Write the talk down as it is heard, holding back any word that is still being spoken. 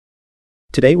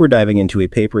Today we're diving into a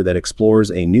paper that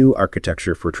explores a new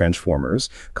architecture for transformers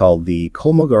called the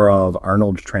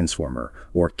Kolmogorov-Arnold Transformer,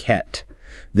 or KET.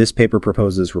 This paper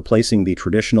proposes replacing the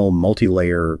traditional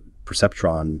multi-layer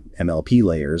perceptron MLP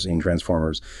layers in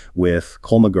transformers with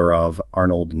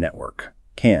Kolmogorov-Arnold Network,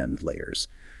 CAN layers.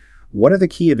 What are the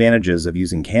key advantages of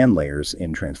using CAN layers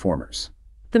in transformers?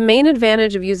 The main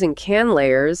advantage of using CAN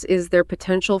layers is their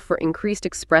potential for increased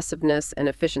expressiveness and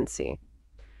efficiency.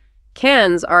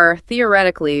 CANs are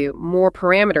theoretically more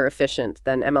parameter efficient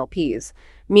than MLPs,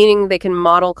 meaning they can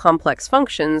model complex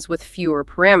functions with fewer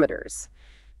parameters.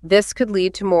 This could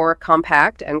lead to more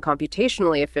compact and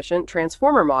computationally efficient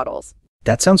transformer models.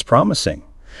 That sounds promising.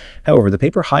 However, the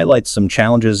paper highlights some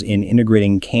challenges in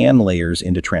integrating CAN layers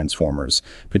into transformers,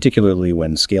 particularly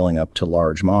when scaling up to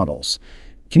large models.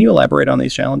 Can you elaborate on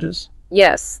these challenges?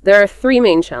 Yes, there are three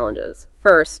main challenges.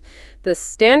 First, the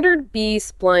standard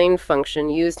B-spline function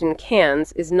used in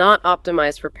CANs is not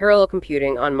optimized for parallel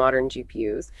computing on modern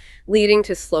GPUs, leading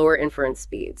to slower inference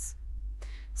speeds.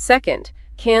 Second,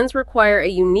 CANs require a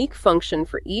unique function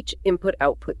for each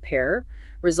input-output pair,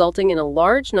 resulting in a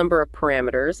large number of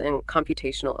parameters and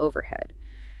computational overhead.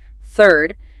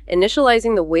 Third,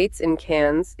 initializing the weights in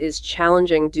CANs is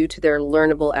challenging due to their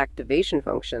learnable activation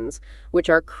functions, which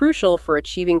are crucial for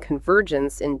achieving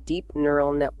convergence in deep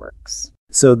neural networks.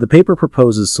 So the paper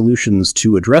proposes solutions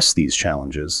to address these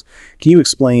challenges. Can you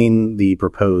explain the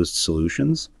proposed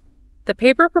solutions? The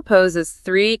paper proposes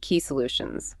three key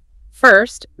solutions.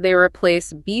 First, they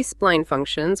replace B-spline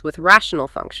functions with rational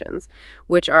functions,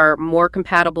 which are more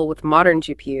compatible with modern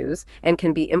GPUs and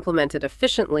can be implemented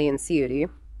efficiently in CUD.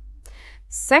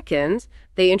 Second,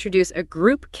 they introduce a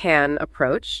group CAN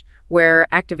approach, where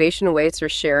activation weights are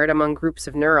shared among groups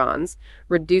of neurons,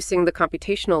 reducing the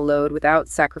computational load without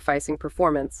sacrificing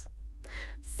performance.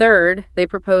 Third, they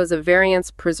propose a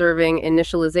variance-preserving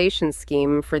initialization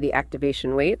scheme for the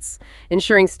activation weights,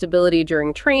 ensuring stability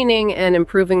during training and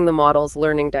improving the model's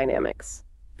learning dynamics.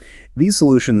 These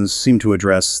solutions seem to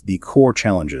address the core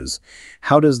challenges.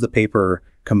 How does the paper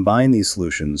combine these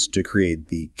solutions to create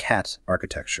the KET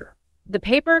architecture? The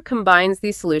paper combines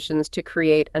these solutions to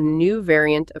create a new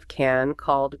variant of CAN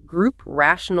called Group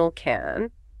Rational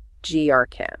CAN,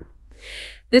 GRCAN.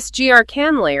 This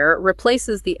GRCAN layer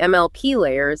replaces the MLP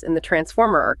layers in the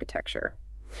transformer architecture.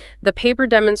 The paper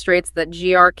demonstrates that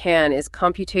GRCAN is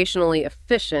computationally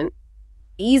efficient,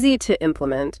 easy to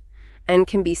implement, and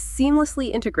can be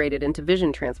seamlessly integrated into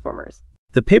vision transformers.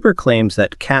 The paper claims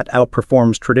that KET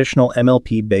outperforms traditional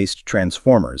MLP-based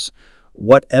transformers.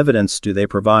 What evidence do they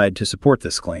provide to support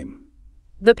this claim?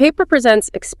 The paper presents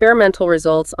experimental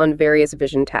results on various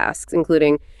vision tasks,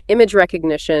 including image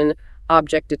recognition,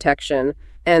 object detection,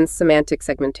 and semantic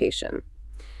segmentation.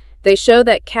 They show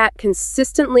that KET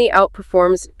consistently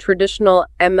outperforms traditional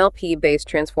MLP-based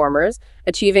transformers,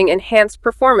 achieving enhanced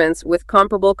performance with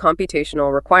comparable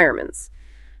computational requirements.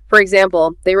 For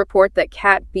example, they report that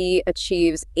KET-B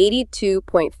achieves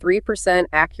 82.3%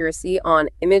 accuracy on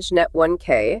ImageNet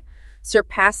 1K,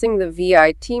 surpassing the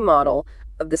VIT model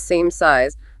of the same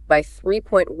size by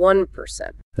 3.1%.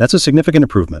 That's a significant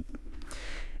improvement.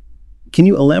 Can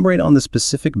you elaborate on the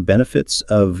specific benefits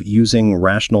of using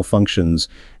rational functions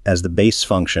as the base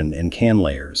function in CAN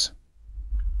layers?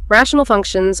 Rational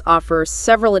functions offer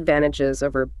several advantages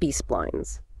over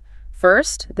B-splines.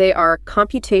 First, they are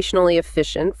computationally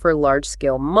efficient for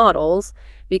large-scale models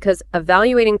because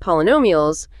evaluating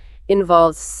polynomials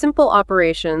involves simple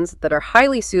operations that are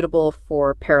highly suitable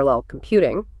for parallel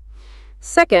computing.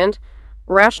 Second,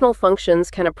 rational functions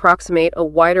can approximate a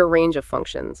wider range of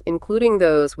functions, including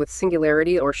those with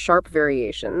singularity or sharp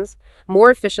variations,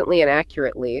 more efficiently and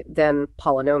accurately than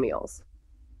polynomials.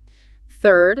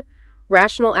 Third,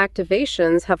 rational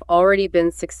activations have already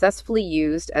been successfully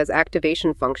used as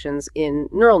activation functions in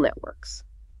neural networks.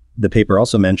 The paper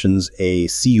also mentions a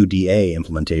CUDA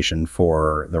implementation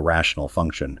for the rational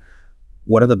function.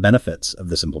 What are the benefits of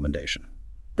this implementation?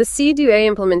 The CUDA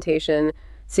implementation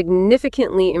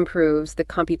significantly improves the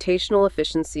computational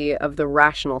efficiency of the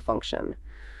rational function.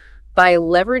 By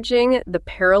leveraging the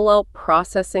parallel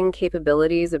processing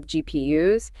capabilities of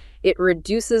GPUs, it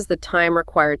reduces the time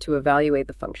required to evaluate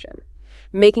the function,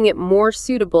 making it more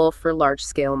suitable for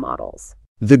large-scale models.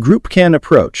 The group CAN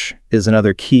approach is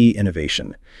another key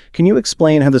innovation. Can you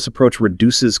explain how this approach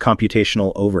reduces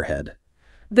computational overhead?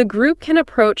 The group CAN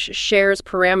approach shares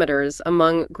parameters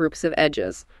among groups of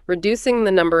edges, reducing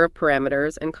the number of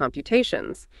parameters and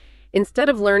computations. Instead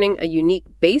of learning a unique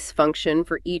base function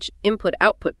for each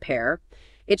input-output pair,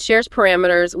 it shares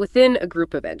parameters within a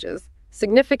group of edges,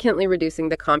 significantly reducing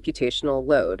the computational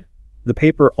load. The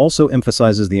paper also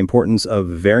emphasizes the importance of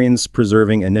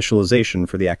variance-preserving initialization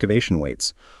for the activation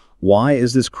weights. Why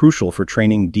is this crucial for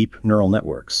training deep neural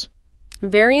networks?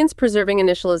 Variance-preserving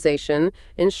initialization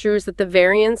ensures that the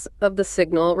variance of the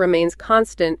signal remains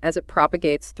constant as it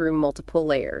propagates through multiple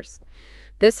layers.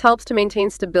 This helps to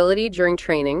maintain stability during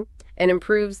training and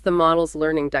improves the model's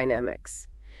learning dynamics.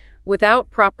 Without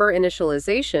proper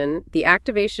initialization, the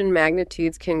activation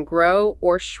magnitudes can grow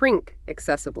or shrink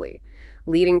excessively,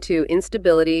 leading to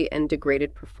instability and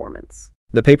degraded performance.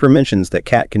 The paper mentions that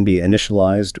CAT can be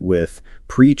initialized with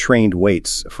pre-trained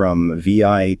weights from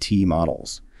VIT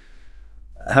models.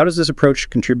 How does this approach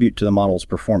contribute to the model's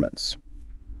performance?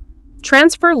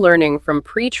 Transfer learning from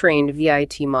pre-trained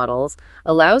VIT models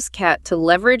allows CAT to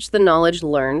leverage the knowledge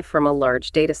learned from a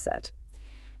large dataset.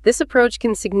 This approach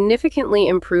can significantly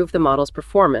improve the model's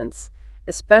performance,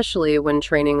 especially when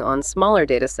training on smaller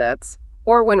datasets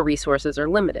or when resources are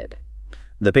limited.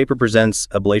 The paper presents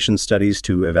ablation studies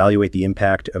to evaluate the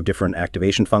impact of different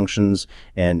activation functions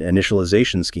and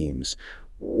initialization schemes.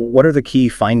 What are the key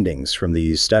findings from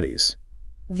these studies?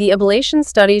 The ablation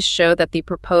studies show that the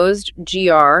proposed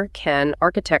GR-Ken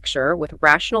architecture with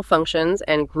rational functions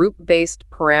and group-based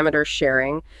parameter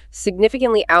sharing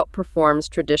significantly outperforms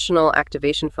traditional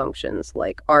activation functions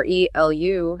like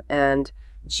ReLU and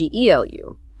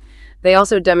GeLU. They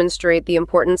also demonstrate the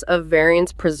importance of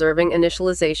variance-preserving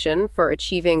initialization for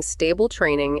achieving stable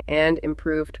training and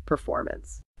improved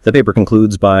performance. The paper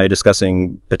concludes by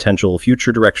discussing potential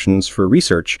future directions for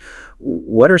research.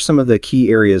 What are some of the key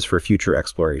areas for future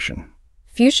exploration?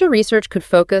 Future research could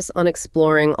focus on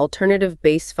exploring alternative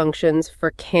base functions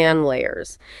for CAN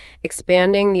layers,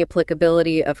 expanding the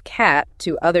applicability of CAT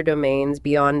to other domains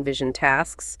beyond vision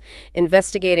tasks,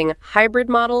 investigating hybrid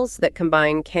models that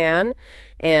combine CAN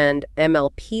and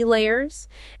MLP layers,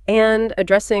 and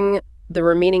addressing the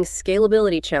remaining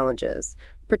scalability challenges,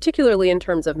 particularly in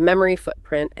terms of memory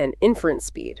footprint and inference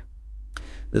speed.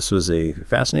 This was a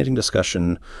fascinating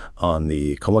discussion on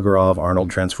the Kolmogorov-Arnold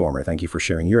Transformer. Thank you for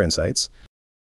sharing your insights.